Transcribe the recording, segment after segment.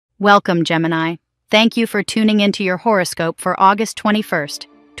Welcome, Gemini. Thank you for tuning into your horoscope for August 21st,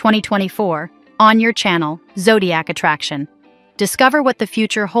 2024, on your channel, Zodiac Attraction. Discover what the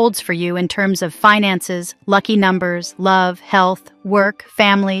future holds for you in terms of finances, lucky numbers, love, health, work,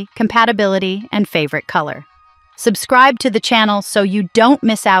 family, compatibility, and favorite color. Subscribe to the channel so you don't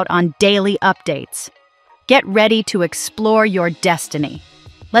miss out on daily updates. Get ready to explore your destiny.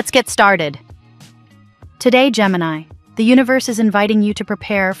 Let's get started. Today, Gemini, the universe is inviting you to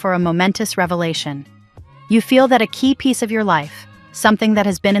prepare for a momentous revelation. You feel that a key piece of your life, something that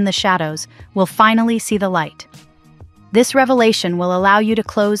has been in the shadows, will finally see the light. This revelation will allow you to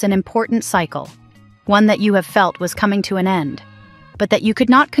close an important cycle, one that you have felt was coming to an end, but that you could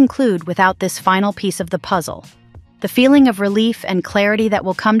not conclude without this final piece of the puzzle. The feeling of relief and clarity that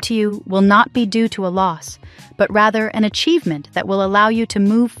will come to you will not be due to a loss, but rather an achievement that will allow you to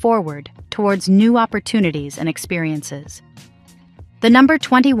move forward towards new opportunities and experiences. The number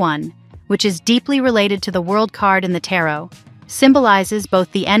 21, which is deeply related to the World card in the tarot, symbolizes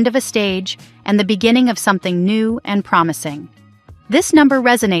both the end of a stage and the beginning of something new and promising. This number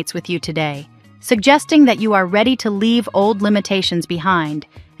resonates with you today, suggesting that you are ready to leave old limitations behind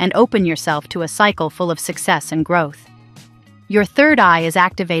and open yourself to a cycle full of success and growth. Your third eye is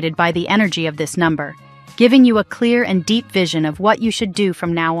activated by the energy of this number, giving you a clear and deep vision of what you should do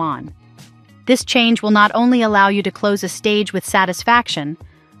from now on. This change will not only allow you to close a stage with satisfaction,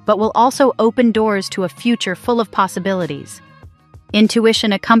 but will also open doors to a future full of possibilities.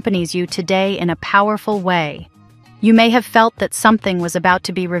 Intuition accompanies you today in a powerful way. You may have felt that something was about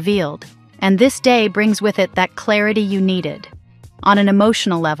to be revealed, and this day brings with it that clarity you needed. On an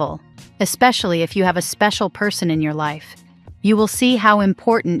emotional level, especially if you have a special person in your life, you will see how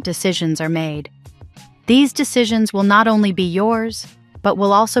important decisions are made. These decisions will not only be yours, but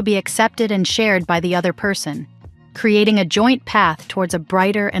will also be accepted and shared by the other person, creating a joint path towards a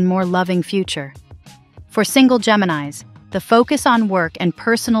brighter and more loving future. For single Geminis, the focus on work and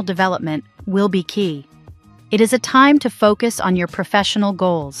personal development will be key. It is a time to focus on your professional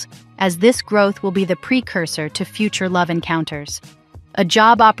goals, as this growth will be the precursor to future love encounters. A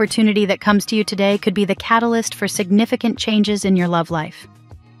job opportunity that comes to you today could be the catalyst for significant changes in your love life.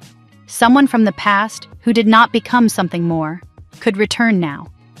 Someone from the past, who did not become something more, could return now,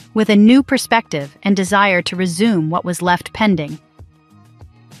 with a new perspective and desire to resume what was left pending.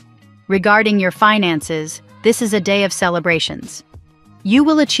 Regarding your finances, this is a day of celebrations. You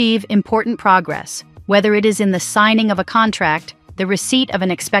will achieve important progress, whether it is in the signing of a contract, the receipt of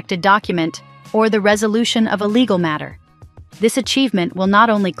an expected document, or the resolution of a legal matter. This achievement will not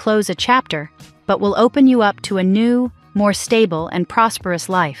only close a chapter, but will open you up to a new, more stable and prosperous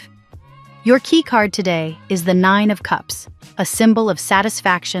life. Your key card today is the 9 of Cups, a symbol of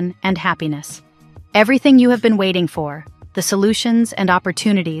satisfaction and happiness. Everything you have been waiting for, the solutions and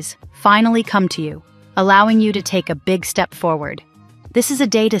opportunities, finally come to you, allowing you to take a big step forward. This is a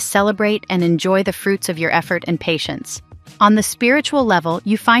day to celebrate and enjoy the fruits of your effort and patience. On the spiritual level,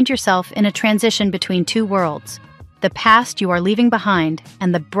 you find yourself in a transition between two worlds, the past you are leaving behind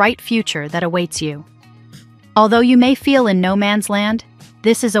and the bright future that awaits you. Although you may feel in no man's land,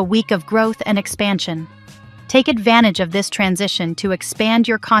 this is a week of growth and expansion. Take advantage of this transition to expand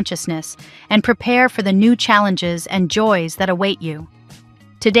your consciousness and prepare for the new challenges and joys that await you.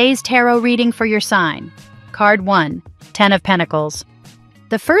 Today's tarot reading for your sign. Card 1, 10 of Pentacles.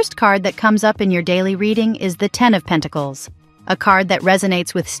 The first card that comes up in your daily reading is the 10 of Pentacles, a card that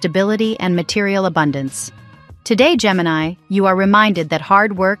resonates with stability and material abundance. Today, Gemini, you are reminded that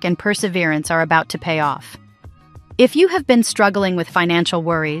hard work and perseverance are about to pay off. If you have been struggling with financial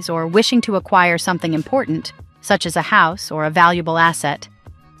worries or wishing to acquire something important, such as a house or a valuable asset,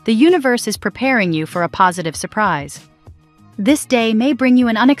 the universe is preparing you for a positive surprise. This day may bring you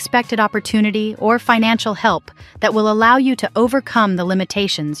an unexpected opportunity or financial help that will allow you to overcome the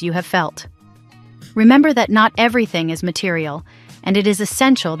limitations you have felt. Remember that not everything is material, and it is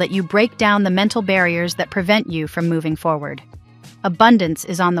essential that you break down the mental barriers that prevent you from moving forward. Abundance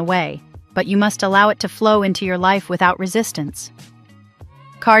is on the way, but you must allow it to flow into your life without resistance.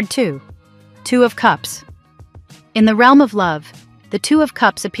 Card 2, 2 of Cups. In the realm of love, the 2 of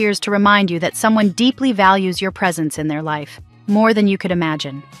Cups appears to remind you that someone deeply values your presence in their life, more than you could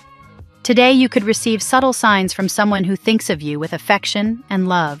imagine. Today you could receive subtle signs from someone who thinks of you with affection and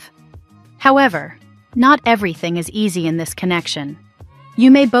love. However, not everything is easy in this connection. You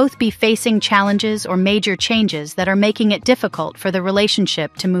may both be facing challenges or major changes that are making it difficult for the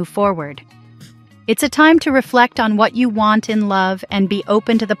relationship to move forward. It's a time to reflect on what you want in love and be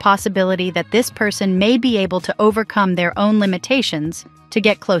open to the possibility that this person may be able to overcome their own limitations to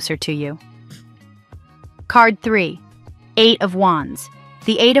get closer to you. Card 3, 8 of Wands.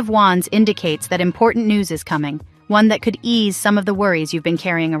 The Eight of Wands indicates that important news is coming, one that could ease some of the worries you've been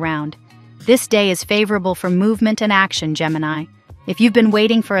carrying around. This day is favorable for movement and action, Gemini. If you've been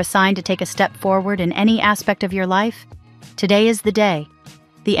waiting for a sign to take a step forward in any aspect of your life, today is the day.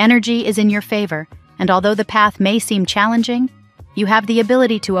 The energy is in your favor, and although the path may seem challenging, you have the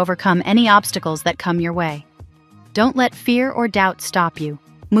ability to overcome any obstacles that come your way. Don't let fear or doubt stop you.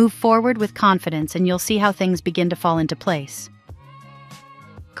 Move forward with confidence and you'll see how things begin to fall into place.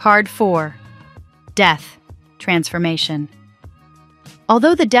 Card 4. Death. Transformation.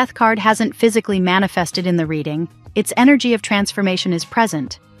 Although the Death card hasn't physically manifested in the reading, its energy of transformation is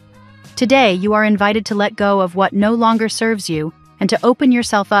present. Today, you are invited to let go of what no longer serves you and to open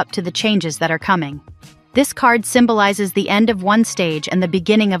yourself up to the changes that are coming. This card symbolizes the end of one stage and the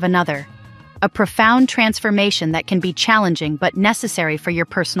beginning of another, a profound transformation that can be challenging but necessary for your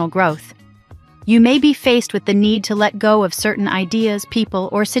personal growth. You may be faced with the need to let go of certain ideas, people,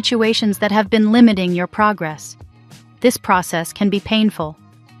 or situations that have been limiting your progress. This process can be painful,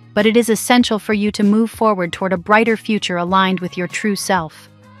 but it is essential for you to move forward toward a brighter future aligned with your true self.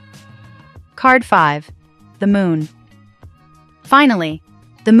 Card 5. The Moon. Finally,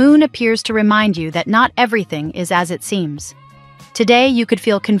 the Moon appears to remind you that not everything is as it seems. Today, you could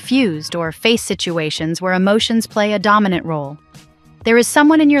feel confused or face situations where emotions play a dominant role. There is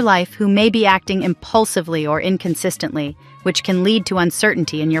someone in your life who may be acting impulsively or inconsistently, which can lead to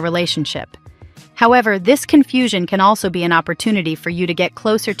uncertainty in your relationship. However, this confusion can also be an opportunity for you to get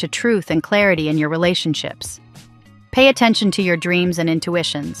closer to truth and clarity in your relationships. Pay attention to your dreams and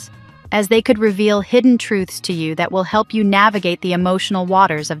intuitions, as they could reveal hidden truths to you that will help you navigate the emotional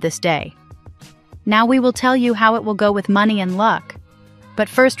waters of this day. Now we will tell you how it will go with money and luck. But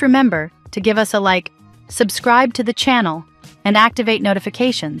first remember to give us a like, subscribe to the channel, and activate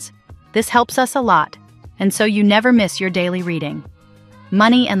notifications. This helps us a lot, and so you never miss your daily reading.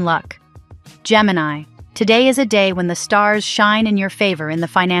 Money and luck. Gemini, today is a day when the stars shine in your favor in the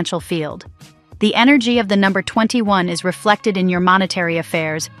financial field. The energy of the number 21 is reflected in your monetary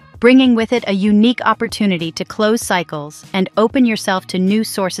affairs, bringing with it a unique opportunity to close cycles and open yourself to new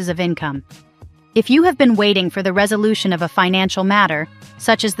sources of income. If you have been waiting for the resolution of a financial matter,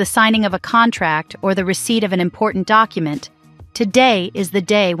 such as the signing of a contract or the receipt of an important document, today is the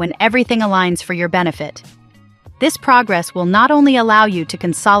day when everything aligns for your benefit. This progress will not only allow you to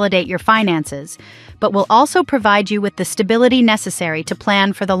consolidate your finances, but will also provide you with the stability necessary to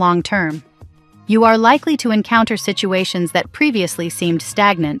plan for the long term. You are likely to encounter situations that previously seemed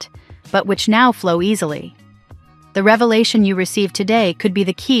stagnant, but which now flow easily. The revelation you receive today could be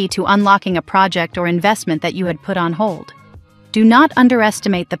the key to unlocking a project or investment that you had put on hold. Do not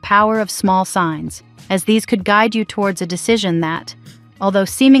underestimate the power of small signs, as these could guide you towards a decision that, although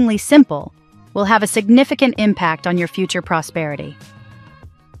seemingly simple, will have a significant impact on your future prosperity.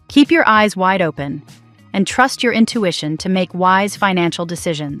 Keep your eyes wide open and trust your intuition to make wise financial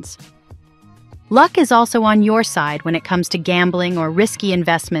decisions. Luck is also on your side when it comes to gambling or risky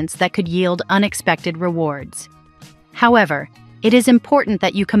investments that could yield unexpected rewards. However, it is important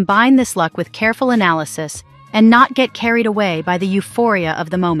that you combine this luck with careful analysis and not get carried away by the euphoria of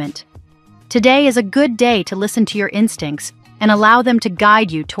the moment. Today is a good day to listen to your instincts and allow them to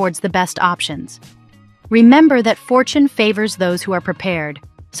guide you towards the best options. Remember that fortune favors those who are prepared,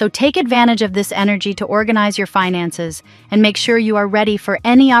 so take advantage of this energy to organize your finances and make sure you are ready for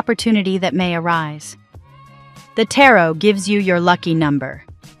any opportunity that may arise. The Tarot gives you your lucky number.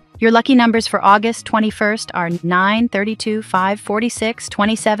 Your lucky numbers for August 21st are 9, 32, 5, 46,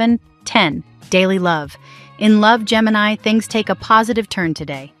 27, 10. Daily love. In love, Gemini, things take a positive turn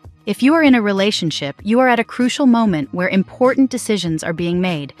today. If you are in a relationship, you are at a crucial moment where important decisions are being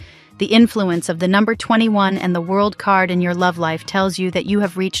made. The influence of the number 21 and the World card in your love life tells you that you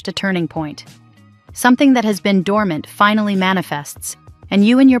have reached a turning point. Something that has been dormant finally manifests, and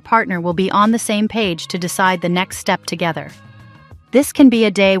you and your partner will be on the same page to decide the next step together. This can be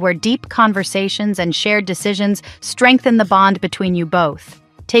a day where deep conversations and shared decisions strengthen the bond between you both,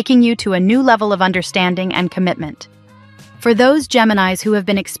 taking you to a new level of understanding and commitment. For those Geminis who have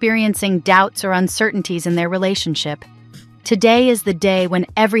been experiencing doubts or uncertainties in their relationship, today is the day when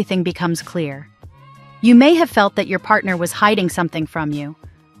everything becomes clear. You may have felt that your partner was hiding something from you,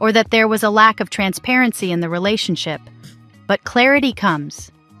 or that there was a lack of transparency in the relationship, but clarity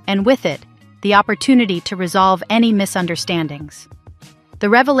comes, and with it, the opportunity to resolve any misunderstandings. The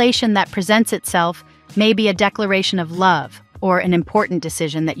revelation that presents itself may be a declaration of love or an important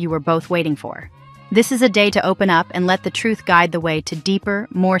decision that you were both waiting for. This is a day to open up and let the truth guide the way to deeper,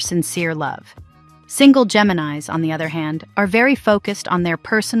 more sincere love. Single Geminis, on the other hand, are very focused on their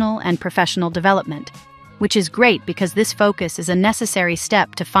personal and professional development. which is great because this focus is a necessary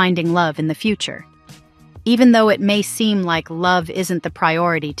step to finding love in the future. Even though it may seem like love isn't the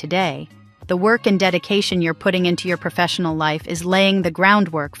priority today, the work and dedication you're putting into your professional life is laying the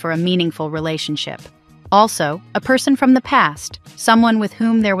groundwork for a meaningful relationship. Also, a person from the past, someone with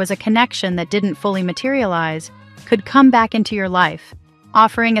whom there was a connection that didn't fully materialize, could come back into your life,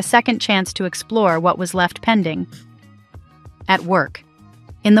 offering a second chance to explore what was left pending. At work.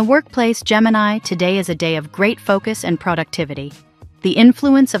 In the workplace, Gemini, today is a day of great focus and productivity. The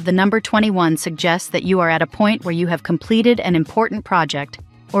influence of the number 21 suggests that you are at a point where you have completed an important project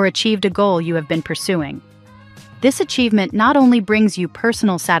or achieved a goal you have been pursuing. This achievement not only brings you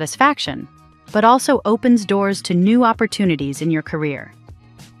personal satisfaction, but also opens doors to new opportunities in your career.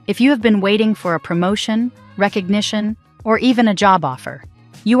 If you have been waiting for a promotion, recognition, or even a job offer,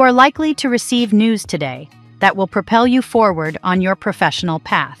 you are likely to receive news today that will propel you forward on your professional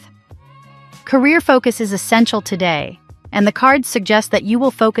path. Career focus is essential today, and the cards suggest that you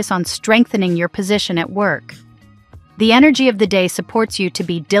will focus on strengthening your position at work. The energy of the day supports you to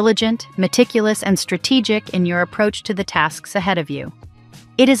be diligent, meticulous, and strategic in your approach to the tasks ahead of you.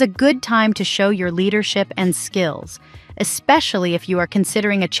 It is a good time to show your leadership and skills, especially if you are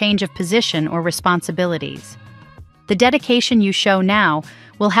considering a change of position or responsibilities. The dedication you show now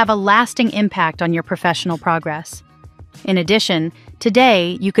will have a lasting impact on your professional progress. In addition,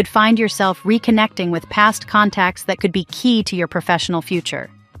 today you could find yourself reconnecting with past contacts that could be key to your professional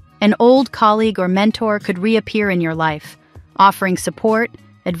future. An old colleague or mentor could reappear in your life, offering support,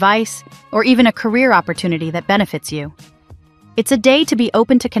 advice, or even a career opportunity that benefits you. It's a day to be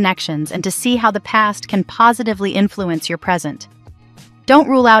open to connections and to see how the past can positively influence your present. Don't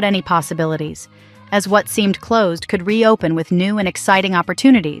rule out any possibilities, as what seemed closed could reopen with new and exciting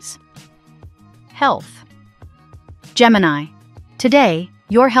opportunities. Health. Gemini. Today,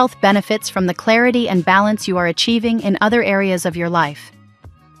 your health benefits from the clarity and balance you are achieving in other areas of your life.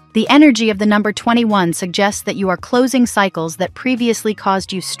 The energy of the number 21 suggests that you are closing cycles that previously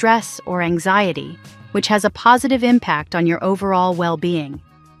caused you stress or anxiety, which has a positive impact on your overall well-being.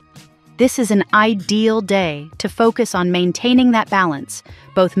 This is an ideal day to focus on maintaining that balance,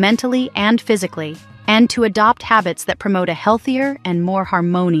 both mentally and physically, and to adopt habits that promote a healthier and more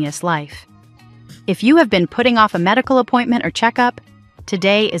harmonious life. If you have been putting off a medical appointment or checkup,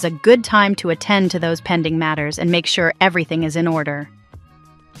 today is a good time to attend to those pending matters and make sure everything is in order.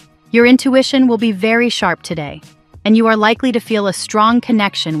 Your intuition will be very sharp today, and you are likely to feel a strong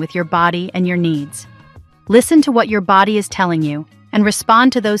connection with your body and your needs. Listen to what your body is telling you and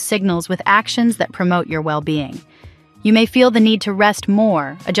respond to those signals with actions that promote your well-being. You may feel the need to rest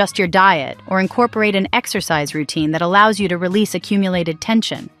more, adjust your diet, or incorporate an exercise routine that allows you to release accumulated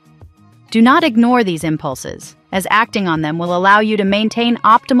tension. Do not ignore these impulses, as acting on them will allow you to maintain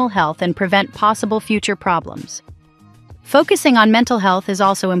optimal health and prevent possible future problems. Focusing on mental health is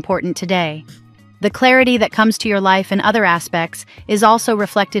also important today. The clarity that comes to your life in other aspects is also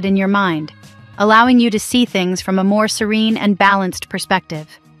reflected in your mind, allowing you to see things from a more serene and balanced perspective.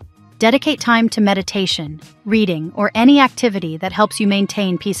 Dedicate time to meditation, reading, or any activity that helps you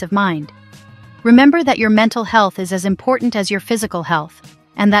maintain peace of mind. Remember that your mental health is as important as your physical health,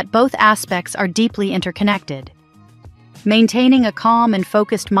 and that both aspects are deeply interconnected. Maintaining a calm and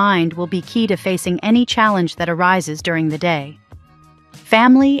focused mind will be key to facing any challenge that arises during the day.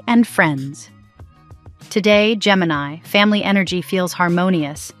 Family and friends. Today, Gemini, family energy feels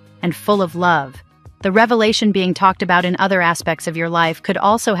harmonious and full of love. The revelation being talked about in other aspects of your life could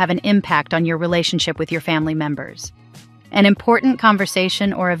also have an impact on your relationship with your family members. An important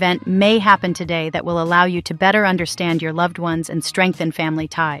conversation or event may happen today that will allow you to better understand your loved ones and strengthen family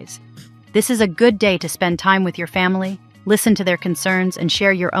ties. This is a good day to spend time with your family, listen to their concerns, and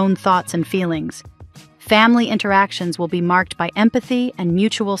share your own thoughts and feelings. Family interactions will be marked by empathy and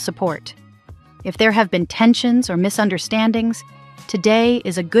mutual support. If there have been tensions or misunderstandings, today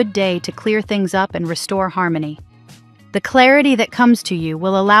is a good day to clear things up and restore harmony. The clarity that comes to you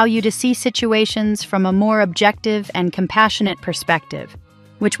will allow you to see situations from a more objective and compassionate perspective,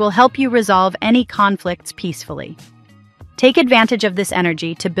 which will help you resolve any conflicts peacefully. Take advantage of this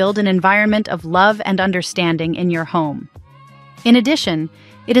energy to build an environment of love and understanding in your home. In addition,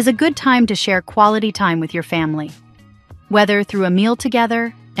 it is a good time to share quality time with your family. Whether through a meal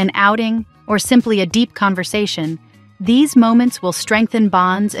together, an outing, or simply a deep conversation, these moments will strengthen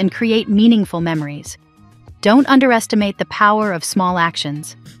bonds and create meaningful memories. Don't underestimate the power of small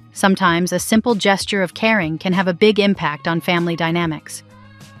actions. Sometimes a simple gesture of caring can have a big impact on family dynamics.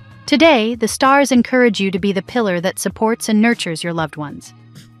 Today, the stars encourage you to be the pillar that supports and nurtures your loved ones.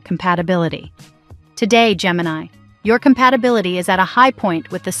 Compatibility. Today, Gemini, your compatibility is at a high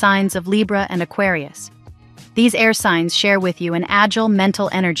point with the signs of Libra and Aquarius. These air signs share with you an agile mental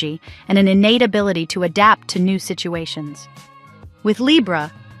energy and an innate ability to adapt to new situations. With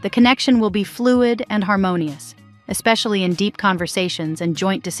Libra, the connection will be fluid and harmonious, especially in deep conversations and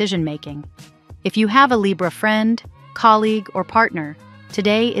joint decision-making. If you have a Libra friend, colleague, or partner,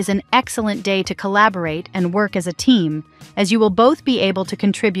 today is an excellent day to collaborate and work as a team, as you will both be able to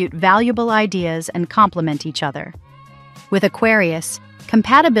contribute valuable ideas and complement each other. With Aquarius,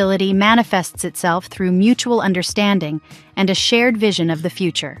 compatibility manifests itself through mutual understanding and a shared vision of the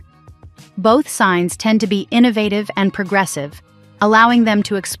future. Both signs tend to be innovative and progressive, allowing them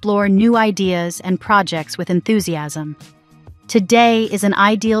to explore new ideas and projects with enthusiasm. Today is an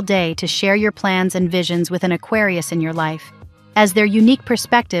ideal day to share your plans and visions with an Aquarius in your life, as their unique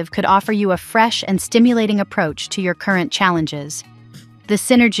perspective could offer you a fresh and stimulating approach to your current challenges. The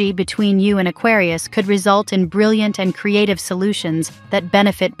synergy between you and Aquarius could result in brilliant and creative solutions that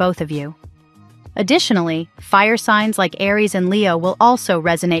benefit both of you. Additionally, fire signs like Aries and Leo will also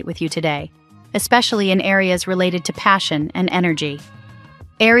resonate with you today, especially in areas related to passion and energy.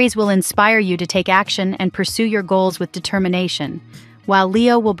 Aries will inspire you to take action and pursue your goals with determination, while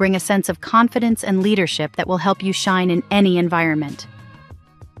Leo will bring a sense of confidence and leadership that will help you shine in any environment.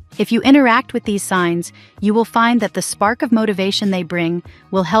 If you interact with these signs, you will find that the spark of motivation they bring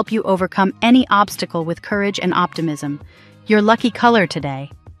will help you overcome any obstacle with courage and optimism. Your lucky color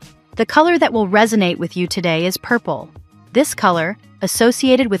today. The color that will resonate with you today is purple. This color,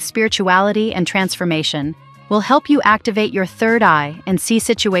 associated with spirituality and transformation, will help you activate your third eye and see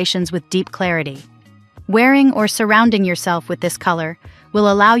situations with deep clarity. Wearing or surrounding yourself with this color will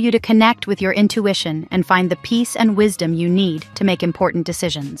allow you to connect with your intuition and find the peace and wisdom you need to make important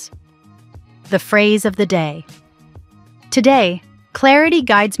decisions. The phrase of the day. Today, clarity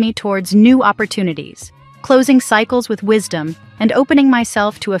guides me towards new opportunities, closing cycles with wisdom and opening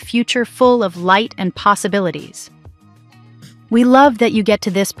myself to a future full of light and possibilities. We love that you get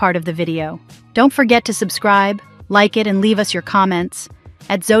to this part of the video. Don't forget to subscribe, like it, and leave us your comments.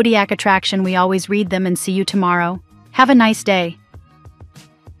 At Zodiac Attraction, we always read them and see you tomorrow. Have a nice day.